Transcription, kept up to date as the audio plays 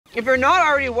If you're not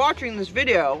already watching this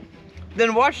video,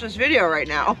 then watch this video right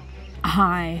now.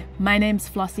 Hi, my name's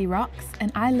Flossy Rocks and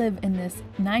I live in this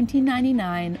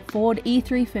 1999 Ford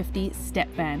E350 step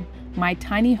van, my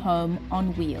tiny home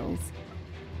on wheels.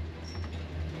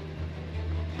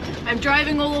 I'm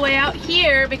driving all the way out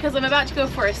here because I'm about to go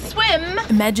for a swim.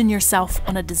 Imagine yourself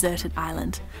on a deserted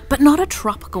island, but not a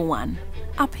tropical one,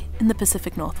 up in the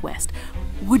Pacific Northwest.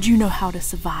 Would you know how to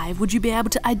survive? Would you be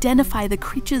able to identify the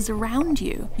creatures around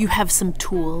you? You have some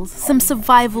tools, some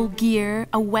survival gear,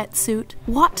 a wetsuit.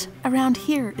 What around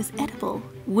here is edible?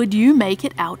 Would you make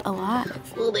it out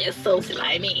alive? Oh, they're so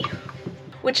slimy.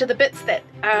 Which are the bits that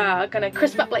are gonna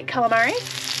crisp up like calamari?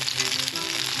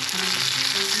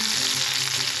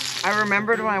 I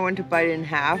remembered when I went to bite it in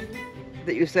half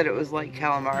that you said it was like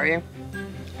calamari.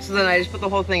 So then I just put the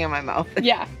whole thing in my mouth.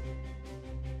 Yeah.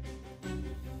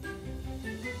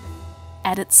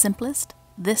 At its simplest,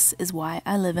 this is why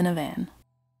I live in a van.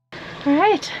 All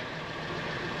right,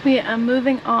 we are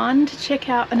moving on to check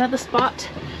out another spot,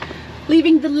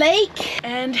 leaving the lake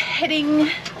and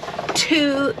heading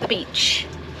to the beach.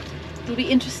 It'll be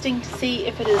interesting to see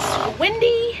if it is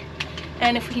windy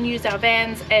and if we can use our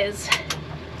vans as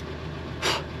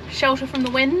shelter from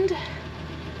the wind,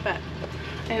 but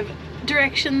I have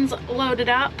directions loaded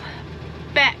up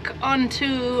back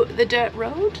onto the dirt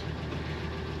road.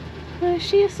 I'll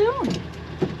see you soon.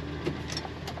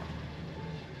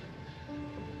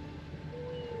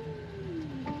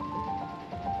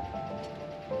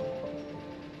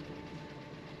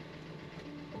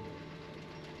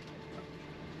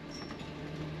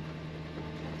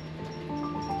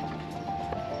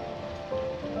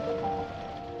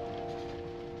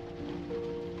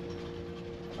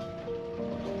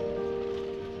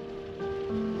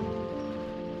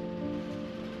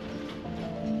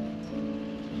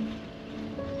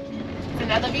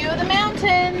 Another view of the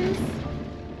mountains.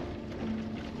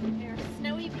 There are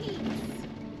snowy peaks.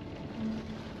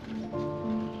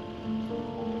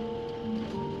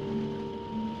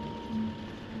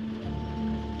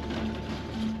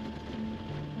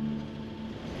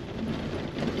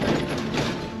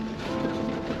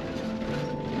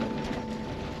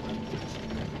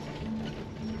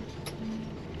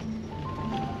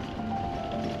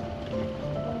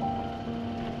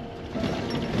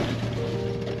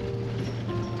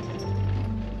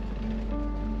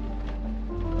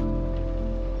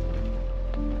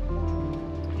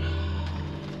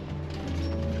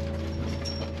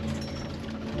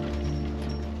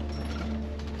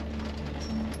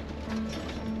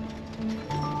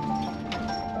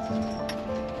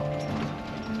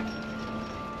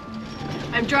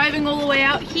 I'm driving all the way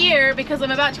out here because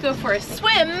I'm about to go for a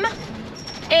swim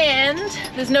and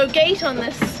there's no gate on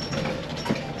this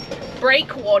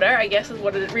breakwater, I guess is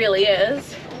what it really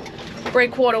is,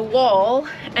 breakwater wall,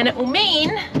 and it will mean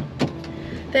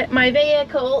that my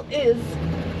vehicle is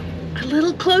a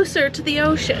little closer to the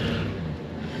ocean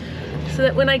so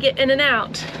that when I get in and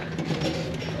out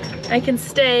I can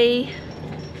stay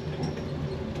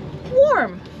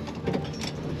warm.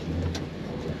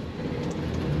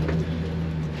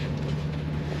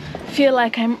 Feel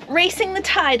like I'm racing the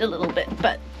tide a little bit,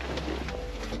 but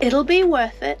it'll be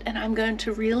worth it and I'm going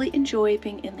to really enjoy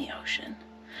being in the ocean.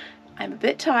 I'm a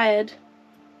bit tired,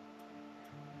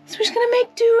 so we're just gonna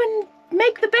make do and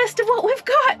make the best of what we've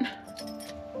got.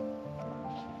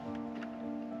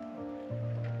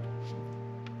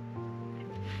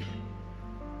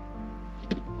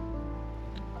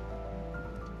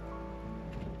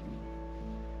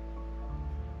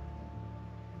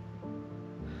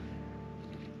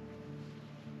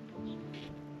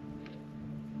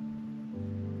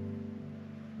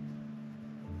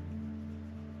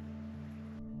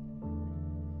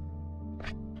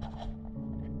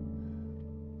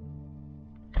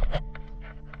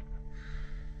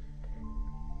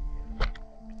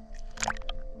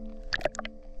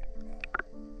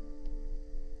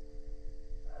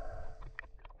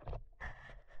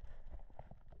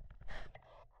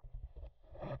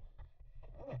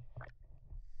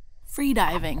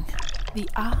 Freediving, the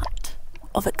art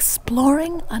of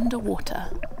exploring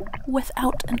underwater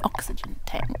without an oxygen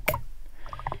tank,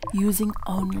 using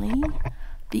only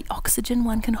the oxygen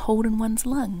one can hold in one's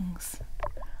lungs,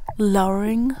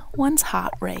 lowering one's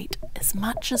heart rate as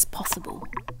much as possible,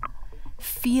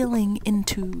 feeling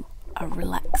into a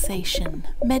relaxation,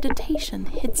 meditation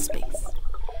headspace,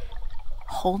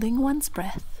 holding one's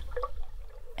breath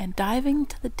and diving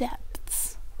to the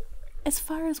depths as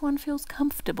far as one feels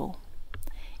comfortable.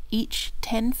 Each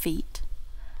 10 feet,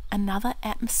 another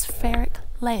atmospheric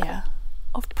layer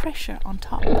of pressure on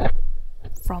top.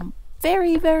 From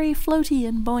very, very floaty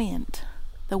and buoyant,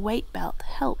 the weight belt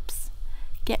helps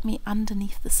get me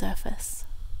underneath the surface,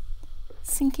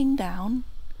 sinking down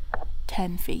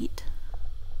 10 feet,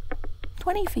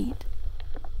 20 feet,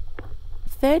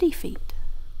 30 feet,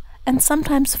 and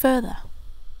sometimes further.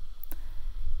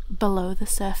 Below the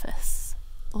surface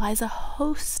lies a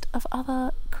host of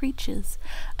other creatures,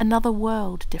 another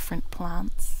world, different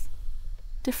plants,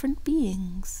 different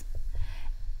beings.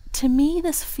 To me,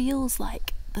 this feels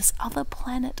like this other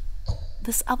planet,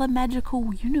 this other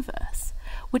magical universe,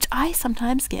 which I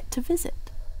sometimes get to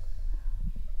visit.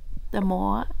 The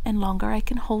more and longer I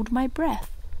can hold my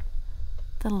breath,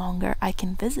 the longer I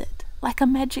can visit, like a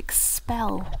magic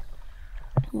spell,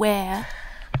 where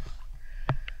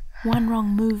one wrong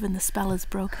move and the spell is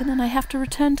broken and I have to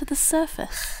return to the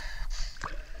surface.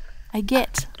 I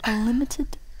get a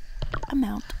limited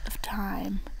amount of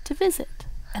time to visit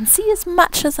and see as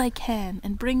much as I can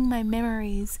and bring my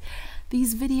memories,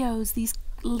 these videos, these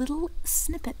little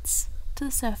snippets to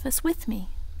the surface with me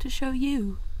to show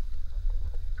you.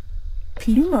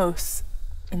 Plumose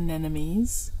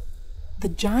anemones. The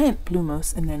giant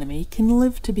plumose anemone can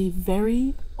live to be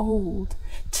very old.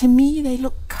 To me, they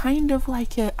look kind of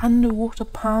like an underwater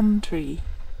palm tree.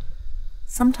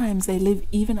 Sometimes they live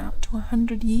even up to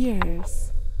 100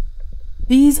 years.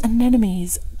 These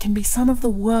anemones can be some of the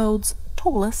world's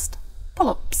tallest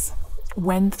polyps.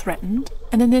 When threatened,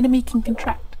 an anemone can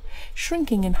contract,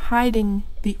 shrinking and hiding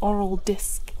the oral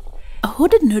disc. A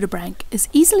hooded nudibranch is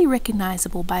easily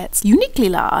recognizable by its uniquely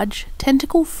large,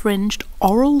 tentacle-fringed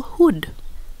oral hood.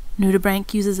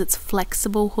 Nudibranch uses its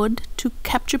flexible hood to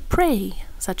capture prey,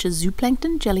 such as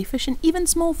zooplankton, jellyfish, and even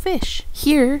small fish.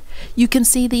 Here, you can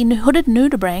see the hooded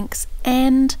nudibranchs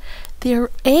and their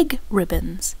egg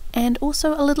ribbons, and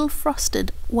also a little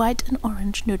frosted white and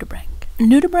orange nudibranch.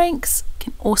 Nudibranchs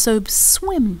can also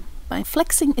swim by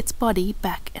flexing its body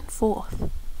back and forth.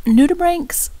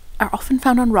 Nudibranchs are often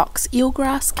found on rocks,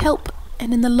 eelgrass, kelp,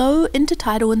 and in the low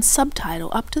intertidal and subtidal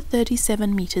up to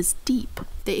 37 meters deep.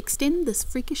 They extend this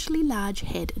freakishly large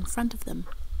head in front of them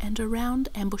and around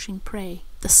ambushing prey,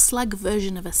 the slug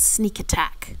version of a sneak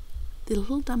attack. The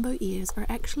little Dumbo ears are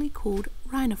actually called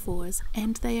rhinophores,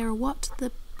 and they are what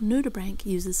the nudibranch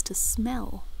uses to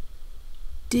smell.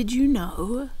 Did you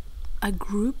know a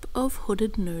group of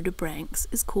hooded nudibranchs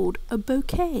is called a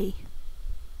bouquet?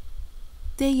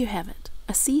 There you have it.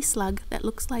 A sea slug that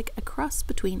looks like a cross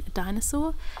between a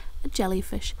dinosaur, a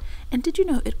jellyfish, and did you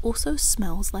know it also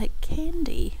smells like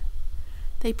candy?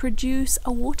 They produce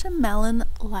a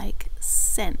watermelon-like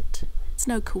scent. It's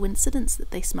no coincidence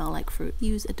that they smell like fruit. They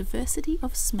use a diversity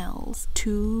of smells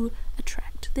to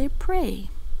attract their prey.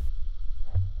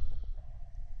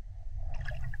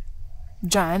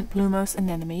 Giant plumose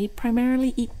anemone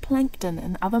primarily eat plankton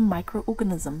and other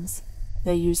microorganisms.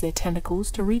 They use their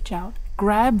tentacles to reach out,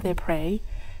 grab their prey,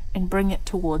 and bring it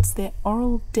towards their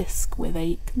oral disc where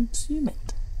they consume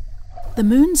it. The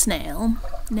moon snail,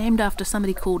 named after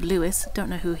somebody called Lewis, don't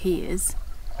know who he is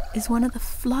one of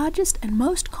the largest and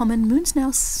most common moon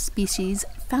snail species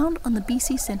found on the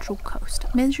BC Central Coast,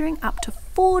 measuring up to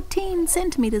 14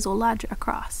 centimeters or larger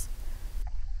across.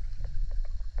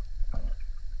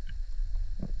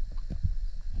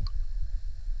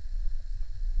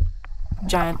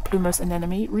 Giant plumose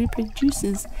anemone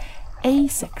reproduces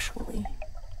asexually.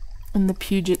 In the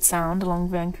Puget Sound along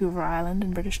Vancouver Island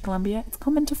in British Columbia, it's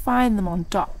common to find them on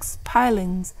docks,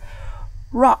 pilings,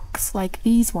 rocks like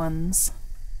these ones,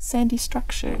 sandy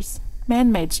structures,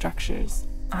 man-made structures,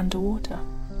 underwater.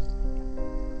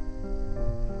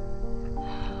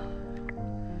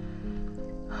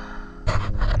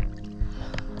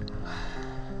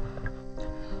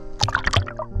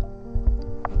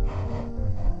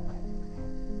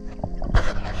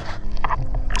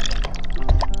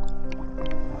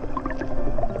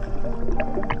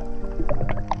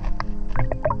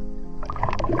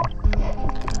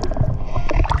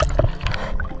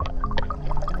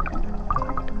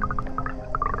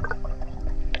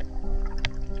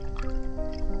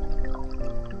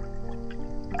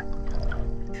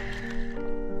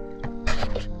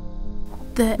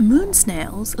 The moon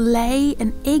snails lay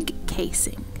an egg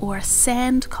casing, or a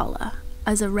sand collar,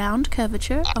 as a round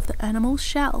curvature of the animal's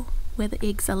shell where the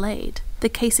eggs are laid. The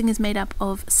casing is made up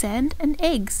of sand and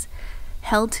eggs,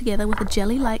 held together with a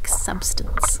jelly-like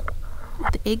substance,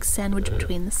 with the eggs sandwiched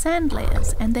between the sand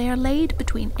layers, and they are laid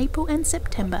between April and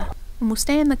September and will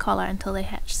stay in the collar until they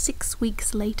hatch 6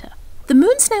 weeks later. The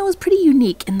moon snail is pretty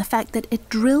unique in the fact that it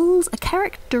drills a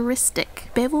characteristic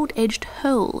beveled-edged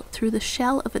hole through the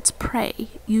shell of its prey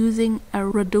using a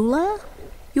radula.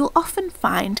 You'll often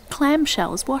find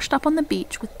clamshells washed up on the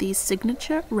beach with these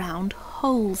signature round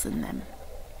holes in them.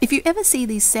 If you ever see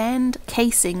these sand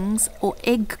casings or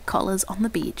egg collars on the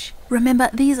beach,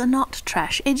 remember these are not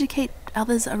trash. Educate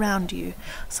others around you.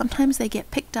 Sometimes they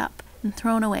get picked up and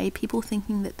thrown away, people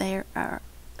thinking that they are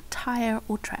tire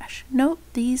or trash. No,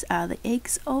 these are the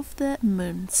eggs of the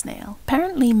moon snail.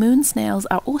 Apparently moon snails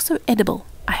are also edible.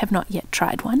 I have not yet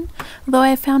tried one, although I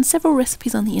have found several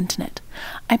recipes on the internet.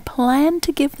 I plan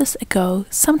to give this a go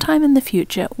sometime in the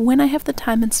future when I have the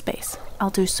time and space. I'll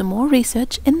do some more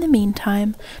research in the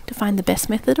meantime to find the best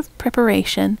method of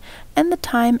preparation and the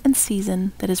time and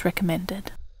season that is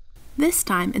recommended. This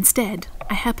time, instead,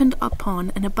 I happened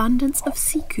upon an abundance of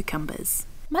sea cucumbers.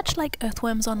 Much like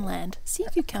earthworms on land, sea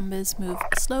cucumbers move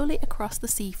slowly across the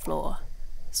sea floor,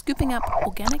 scooping up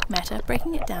organic matter,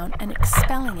 breaking it down and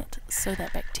expelling it so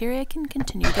that bacteria can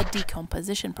continue the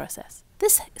decomposition process.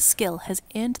 This skill has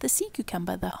earned the sea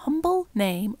cucumber the humble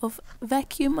name of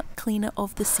vacuum cleaner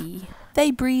of the sea. They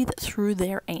breathe through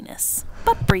their anus.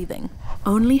 But breathing.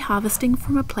 Only harvesting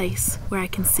from a place where I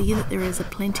can see that there is a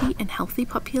plenty and healthy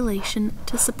population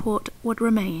to support what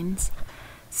remains.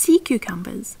 Sea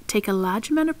cucumbers take a large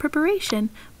amount of preparation,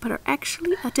 but are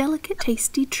actually a delicate,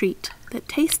 tasty treat that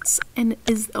tastes and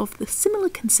is of the similar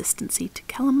consistency to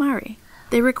calamari.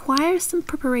 They require some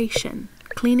preparation,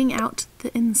 cleaning out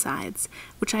the insides,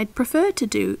 which I'd prefer to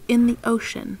do in the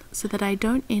ocean so that I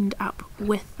don't end up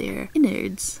with their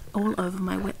innards all over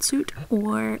my wetsuit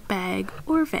or bag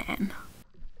or van.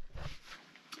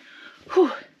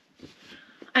 Whew.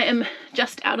 I am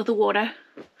just out of the water,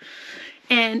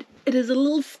 and it is a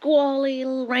little squally, a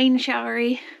little rain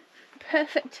showery.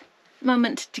 Perfect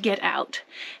moment to get out.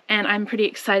 And I'm pretty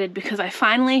excited because I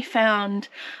finally found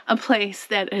a place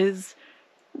that is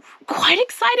quite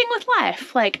exciting with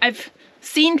life. Like, I've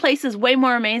seen places way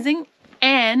more amazing,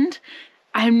 and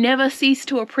I've never ceased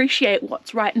to appreciate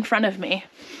what's right in front of me.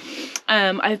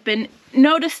 I've been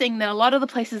noticing that a lot of the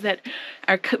places that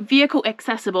are vehicle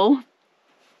accessible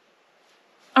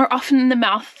are often in the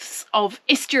mouths of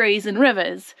estuaries and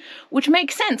rivers, which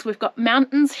makes sense. We've got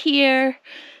mountains here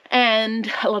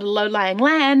and a lot of low-lying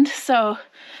land, so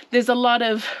there's a lot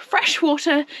of fresh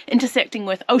water intersecting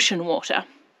with ocean water.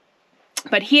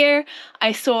 But here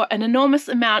I saw an enormous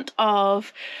amount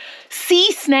of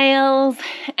sea snails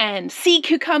and sea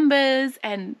cucumbers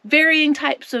and varying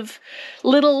types of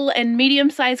little and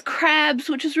medium-sized crabs,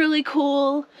 which is really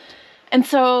cool. And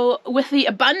so with the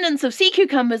abundance of sea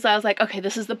cucumbers, I was like, okay,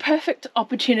 this is the perfect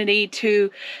opportunity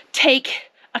to take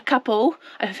a couple.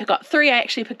 I forgot 3, I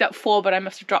actually picked up 4, but I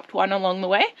must have dropped 1 along the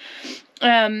way.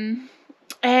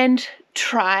 And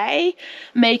try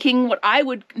making what I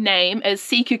would name as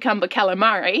sea cucumber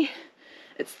calamari.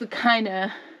 It's the kind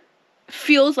of,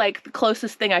 feels like the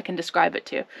closest thing I can describe it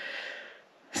to.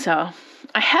 So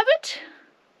I have it.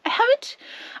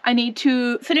 I need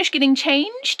to finish getting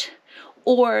changed,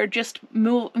 or just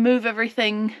move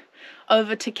everything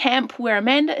over to camp where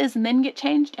Amanda is and then get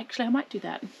changed. Actually, I might do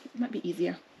that. It might be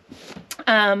easier.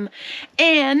 Then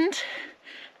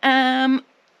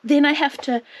I have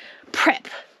to prep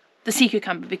the sea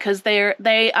cucumber because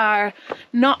they are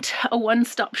not a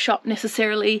one-stop shop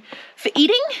necessarily for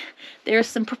eating. There's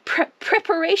some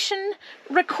preparation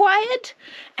required,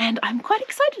 and I'm quite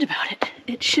excited about it.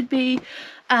 It should be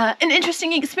an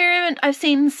interesting experiment. I've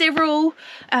seen several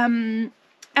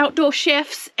outdoor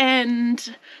chefs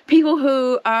and people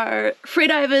who are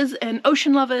freedivers and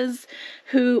ocean lovers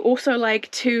who also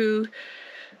like to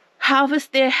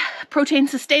harvest their protein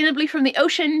sustainably from the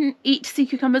ocean, eat sea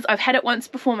cucumbers. I've had it once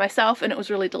before myself and it was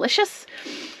really delicious.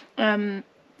 So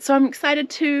I'm excited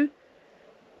to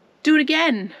do it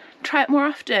again, try it more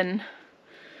often.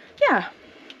 Yeah.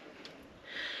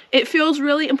 It feels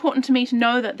really important to me to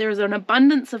know that there's an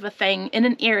abundance of a thing in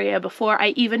an area before I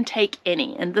even take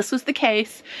any, and this was the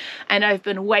case, and I've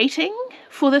been waiting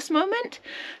for this moment,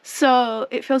 so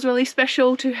it feels really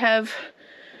special to have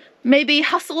maybe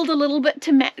hustled a little bit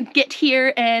to get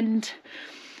here and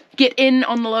get in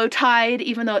on the low tide,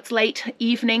 even though it's late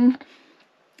evening,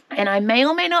 and I may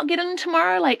or may not get in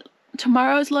tomorrow. Like,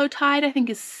 tomorrow's low tide I think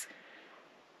is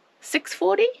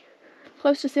 6:40,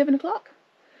 close to 7 o'clock.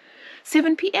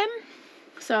 7 p.m.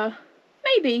 So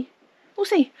maybe we'll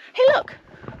see. Hey, look,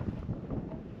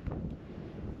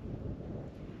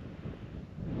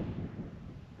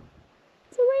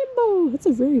 It's a rainbow. It's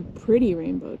a very pretty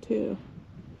rainbow too.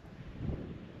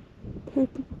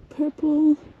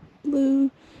 Purple, blue,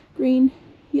 green,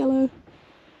 yellow,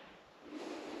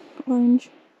 orange,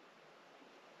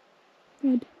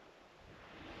 red.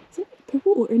 Is it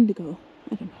purple or indigo?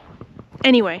 I don't know.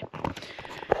 Anyway,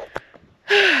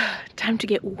 time to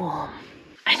get warm.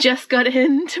 I just got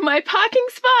into my parking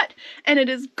spot and it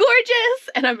is gorgeous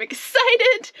and I'm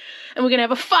excited and we're gonna have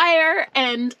a fire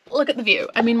and look at the view.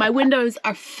 I mean, my windows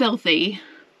are filthy,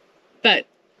 but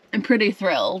I'm pretty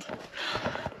thrilled.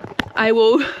 I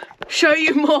will show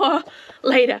you more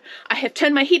later. I have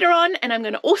turned my heater on and I'm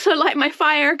gonna also light my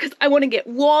fire because I want to get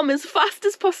warm as fast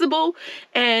as possible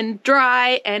and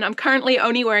dry, and I'm currently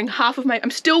only wearing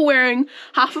I'm still wearing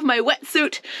half of my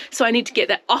wetsuit, so I need to get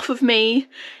that off of me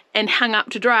and hung up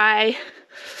to dry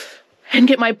and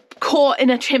get my core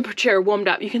inner temperature warmed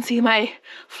up. You can see my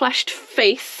flushed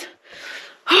face.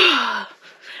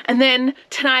 And then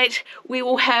tonight we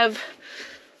will have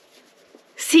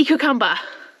sea cucumber,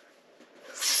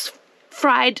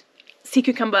 fried sea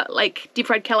cucumber, like deep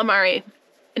fried calamari,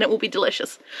 and it will be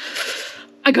delicious.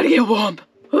 I gotta get warm.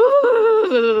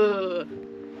 Ooh.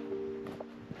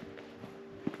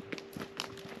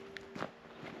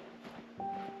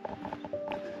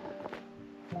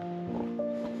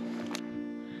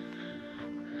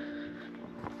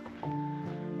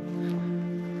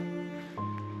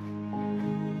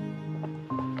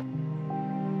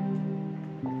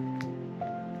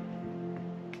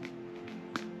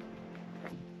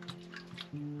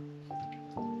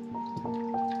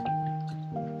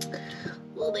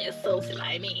 Oh, they're so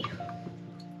slimy.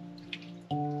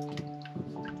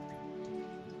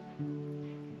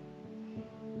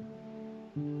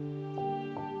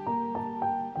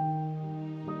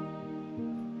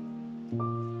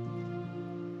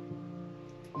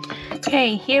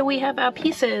 Okay, here we have our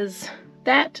pieces.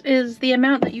 That is the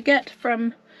amount that you get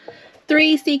from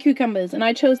 3 sea cucumbers, and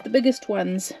I chose the biggest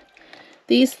ones.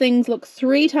 These things look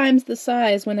 3 times the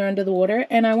size when they're under the water,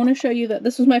 and I want to show you that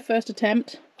this was my first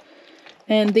attempt.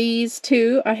 And these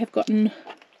 2 I have gotten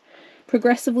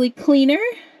progressively cleaner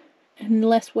and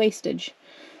less wastage.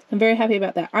 I'm very happy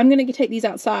about that. I'm going to take these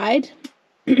outside.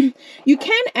 You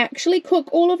can actually cook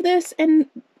all of this and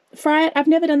fry it. I've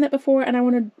never done that before, and I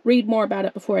want to read more about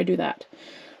it before I do that.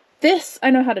 This I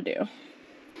know how to do.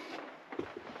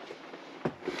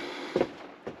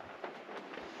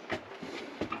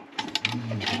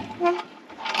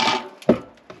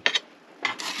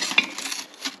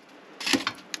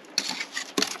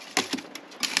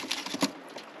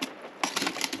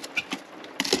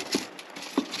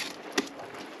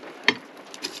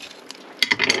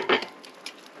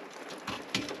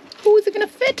 Oh, is it gonna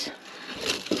fit?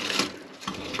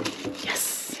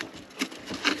 Yes.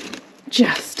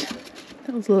 Just.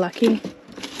 That was lucky.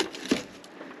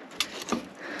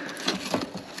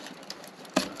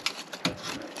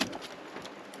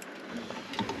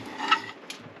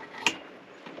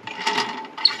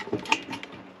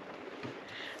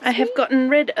 I have gotten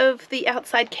rid of the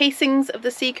outside casings of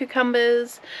the sea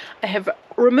cucumbers. I have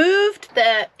removed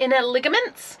the inner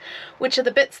ligaments, which are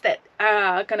the bits that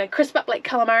are gonna crisp up like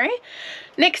calamari.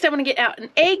 Next, I want to get out an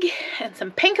egg and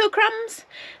some panko crumbs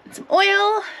and some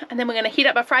oil, and then we're gonna heat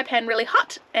up our fry pan really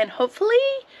hot and hopefully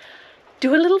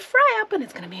do a little fry up, and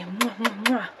it's gonna be a mwah, mwah,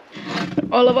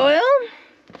 mwah. Olive oil,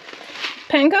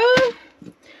 panko.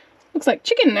 Looks like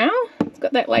chicken now. It's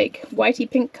got that like whitey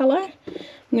pink color.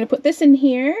 I'm gonna put this in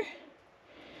here.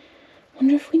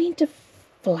 Wonder if we need to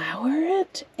flour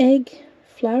it. Egg,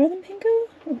 flour than panko?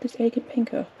 Or just egg and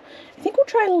panko? I think we'll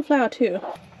try a little flour too.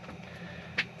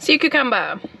 Sea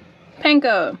cucumber,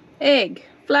 panko, egg,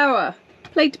 flour,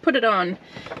 plate to put it on.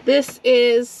 This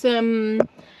is some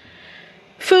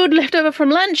food left over from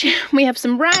lunch. We have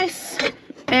some rice,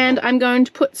 and I'm going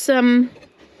to put some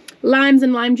limes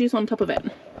and lime juice on top of it.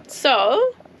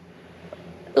 So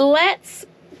let's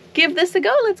give this a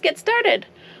go. Let's get started.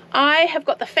 I have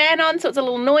got the fan on, so it's a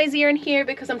little noisier in here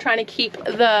because I'm trying to keep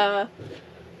the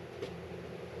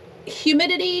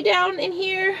humidity down in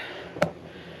here.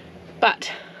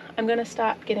 But I'm gonna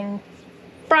start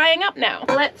frying up now.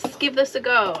 Let's give this a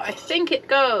go. I think it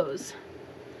goes.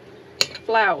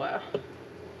 Flour.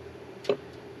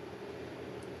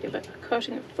 Give it a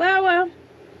coating of flour.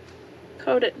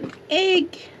 Coat it in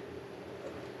egg.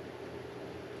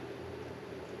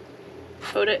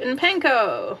 Coat it in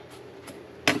panko.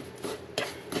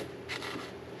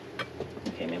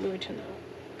 Okay, maybe we turn that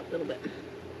up a little bit.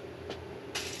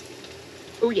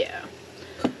 Oh yeah.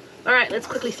 All right, let's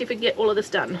quickly see if we can get all of this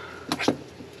done.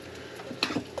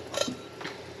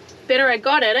 Better I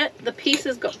got at it, the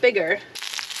pieces got bigger.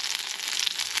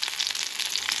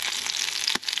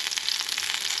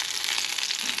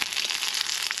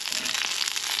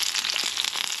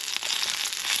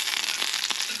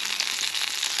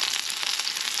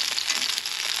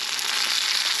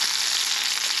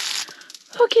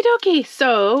 Okie dokie,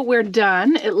 so we're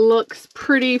done. It looks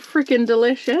pretty freaking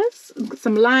delicious.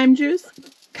 Some lime juice,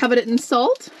 covered it in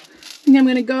salt. And I'm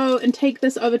going to go and take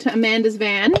this over to Amanda's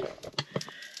van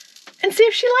and see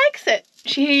if she likes it.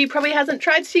 She probably hasn't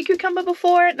tried sea cucumber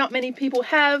before. Not many people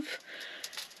have.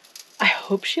 I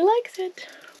hope she likes it.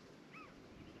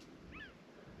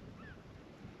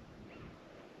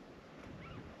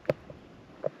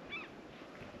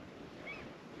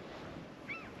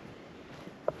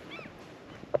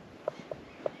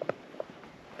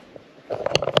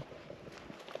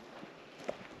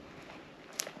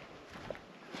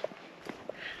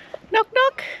 Knock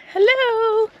knock.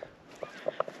 Hello.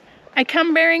 I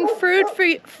come bearing food for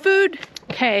food.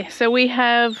 Okay, so we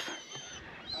have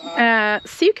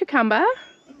sea cucumber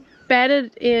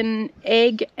battered in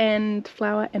egg and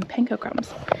flour and panko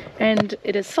crumbs, and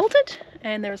it is salted,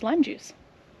 and there is lime juice.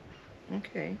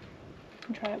 Okay. You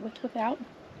can try it with, without.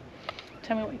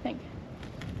 Tell me what you think.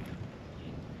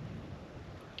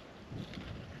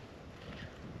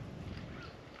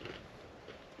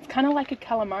 It's kind of like a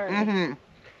calamari. Mm-hmm.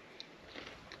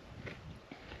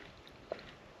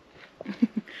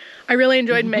 I really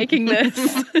enjoyed making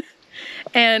this.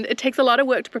 And it takes a lot of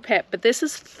work to prepare, but this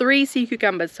is 3 sea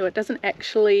cucumbers, so it doesn't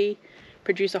actually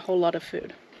produce a whole lot of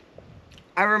food.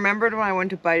 I remembered when I went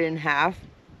to bite it in half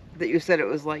that you said it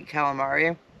was like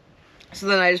calamari. So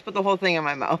then I just put the whole thing in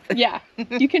my mouth. Yeah,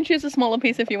 you can choose a smaller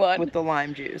piece if you want. With the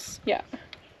lime juice. Yeah.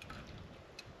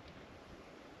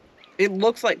 It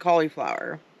looks like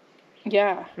cauliflower.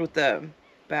 Yeah. With the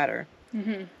batter.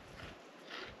 Mm-hmm.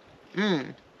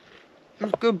 Mmm.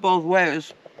 It's good both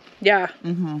ways. Yeah.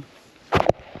 Mm-hmm.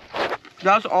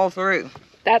 That's all 3.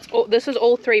 That's all. This is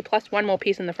all 3 plus 1 more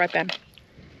piece in the fry pan.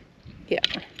 Yeah.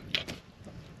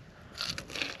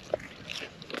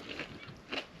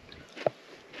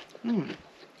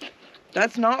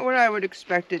 That's not what I would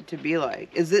expect it to be like.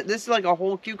 Is it this is like a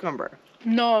whole cucumber?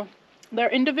 No,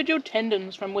 they're individual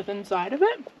tendons from within inside of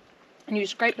it, and you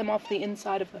scrape them off the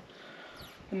inside of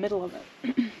the middle of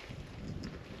it.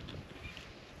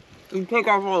 You take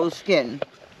off all the skin.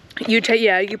 You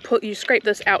scrape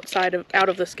this out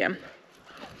of the skin.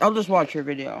 I'll just watch your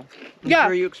video. I'm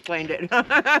sure you explained it.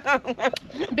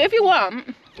 If you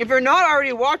want. If you're not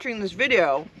already watching this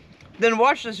video, then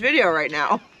watch this video right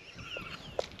now.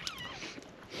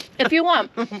 If you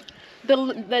want.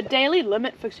 The daily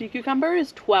limit for sea cucumber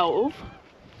is 12.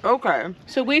 Okay.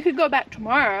 So we could go back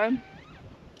tomorrow.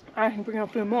 I can bring a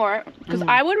few more. Because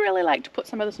I would really like to put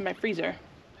some of this in my freezer.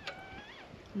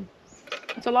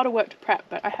 It's a lot of work to prep,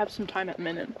 but I have some time at the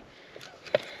minute.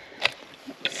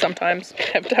 Sometimes I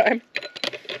have time.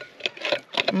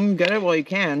 Get it while you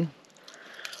can.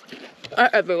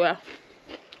 Everywhere.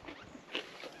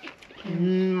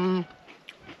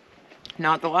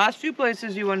 Not the last few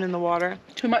places you went in the water.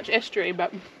 Too much estuary,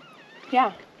 but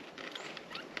yeah.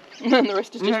 And then the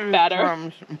rest is just batter.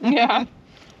 Crumbs. Yeah.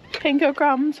 Panko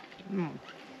crumbs. Yum.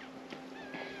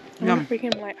 I'm gonna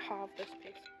freaking like halve this piece.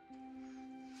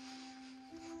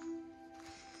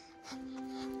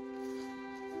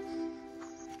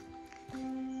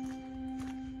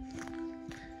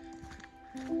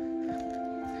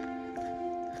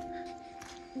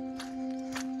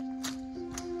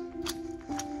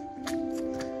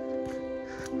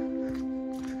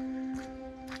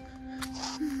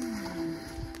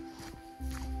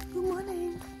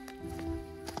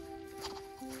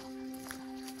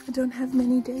 I don't have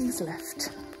many days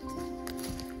left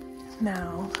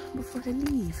now before I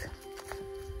leave.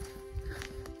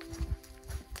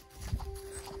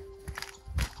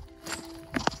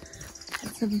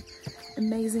 Had some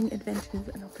amazing adventures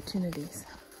and opportunities.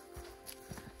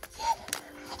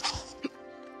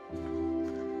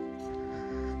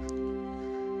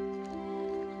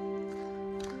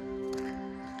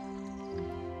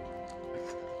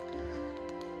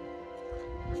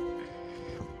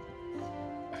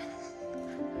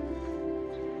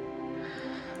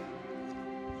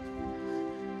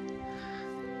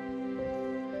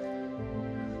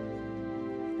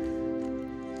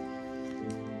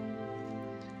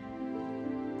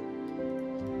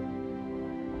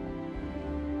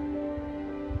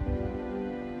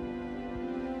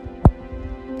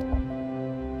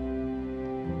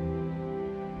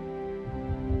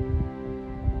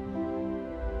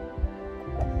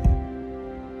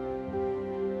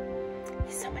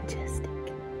 So majestic.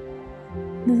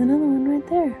 There's another one right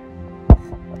there.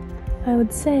 I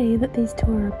would say that these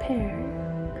two are a pair,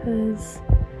 because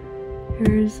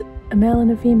there's a male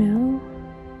and a female.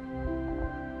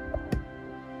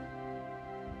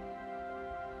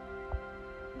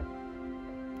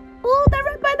 Oh, they're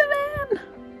right by the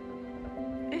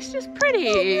van! It's just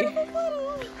pretty.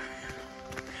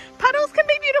 Puddles can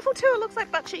be beautiful too. It looks like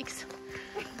butt cheeks.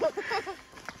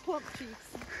 Plump cheeks.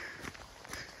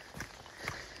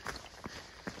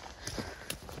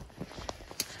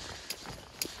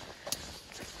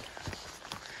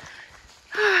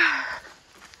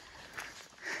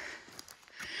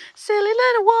 Silly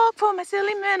little walk for my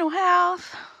silly mental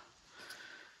health.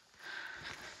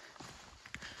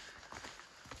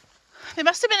 There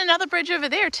must have been another bridge over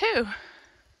there too.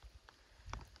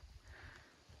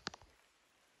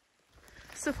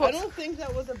 I don't think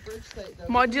that was a bridge site though.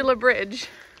 Modular bridge.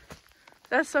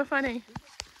 That's so funny.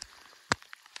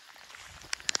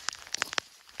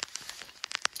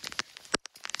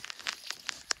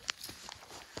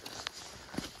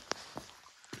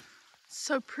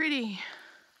 So pretty.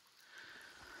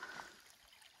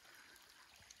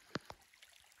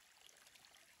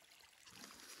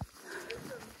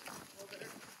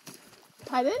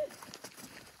 Pardon?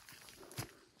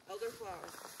 Elderflower.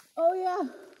 Oh yeah.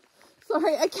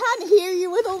 Sorry, I can't hear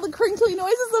you with all the crinkly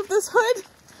noises of this hood.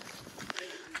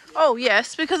 Oh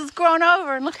yes, because it's grown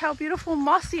over and look how beautiful and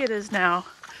mossy it is now.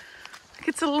 Like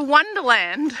it's a little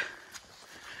wonderland.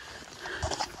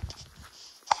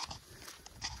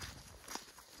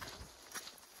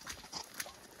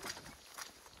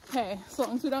 Okay, as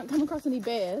long as we don't come across any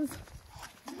bears.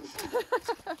 I don't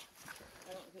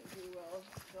think we will.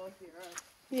 They'll hear us.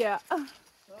 Yeah. They'll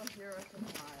hear us and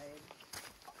hide.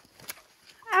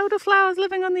 Elderflowers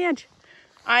living on the edge.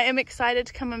 I am excited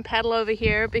to come and paddle over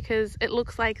here because it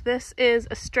looks like this is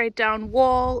a straight down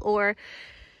wall, or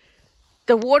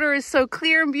the water is so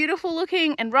clear and beautiful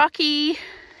looking and rocky,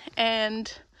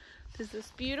 and there's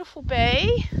this beautiful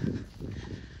bay.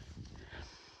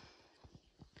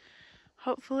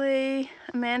 Hopefully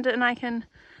Amanda and I can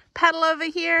paddle over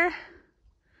here,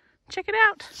 check it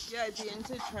out. Yeah, I'd be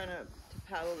into trying to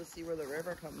paddle to see where the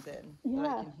river comes in. Yeah. That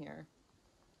I can hear.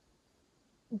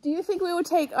 Do you think we would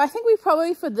take, I think we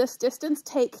probably for this distance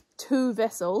take 2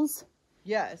 vessels.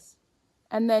 Yes.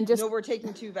 And then just No, we're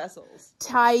taking 2 vessels.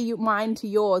 tie mine to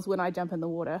yours when I jump in the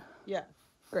water. Yeah.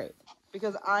 Great.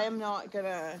 Because I am not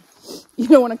gonna... You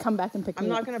don't want to come back and pick me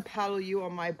I'm up. not gonna paddle you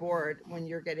on my board when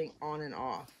you're getting on and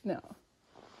off. No.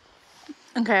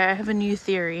 Okay, I have a new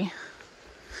theory.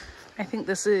 I think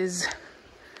this is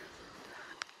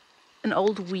an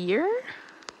old weir.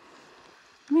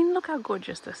 I mean, look how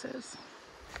gorgeous this is.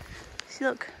 See,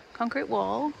 look, concrete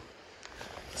wall,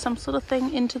 some sort of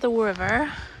thing into the river,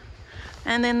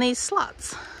 and then these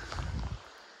slots.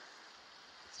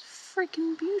 It's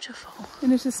freaking beautiful.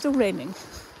 And it is still raining.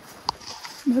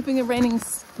 I'm hoping the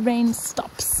rain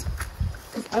stops.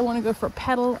 I want to go for a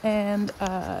paddle and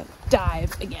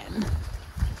dive again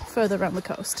further around the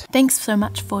coast. Thanks so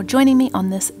much for joining me on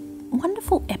this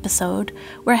wonderful episode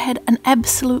where I had an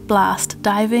absolute blast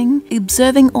diving,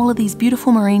 observing all of these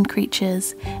beautiful marine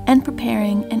creatures, and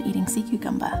preparing and eating sea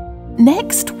cucumber.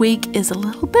 Next week is a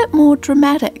little bit more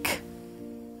dramatic.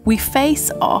 We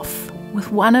face off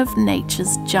with one of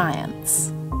nature's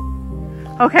giants.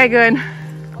 Okay, good.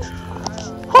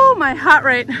 Oh, my heart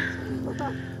rate.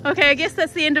 Okay, I guess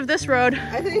that's the end of this road.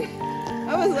 I think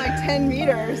that was like 10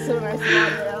 meters when I saw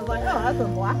it. I was like, oh, that's a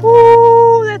black.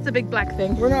 Ooh, that's a big black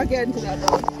thing. We're not getting to that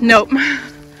though. Nope.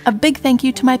 A big thank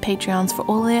you to my Patreons for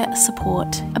all their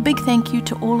support. A big thank you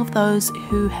to all of those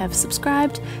who have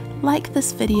subscribed, liked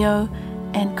this video,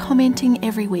 and commenting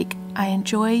every week. I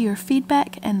enjoy your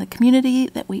feedback and the community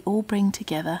that we all bring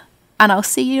together. And I'll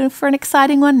see you for an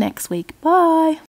exciting one next week. Bye!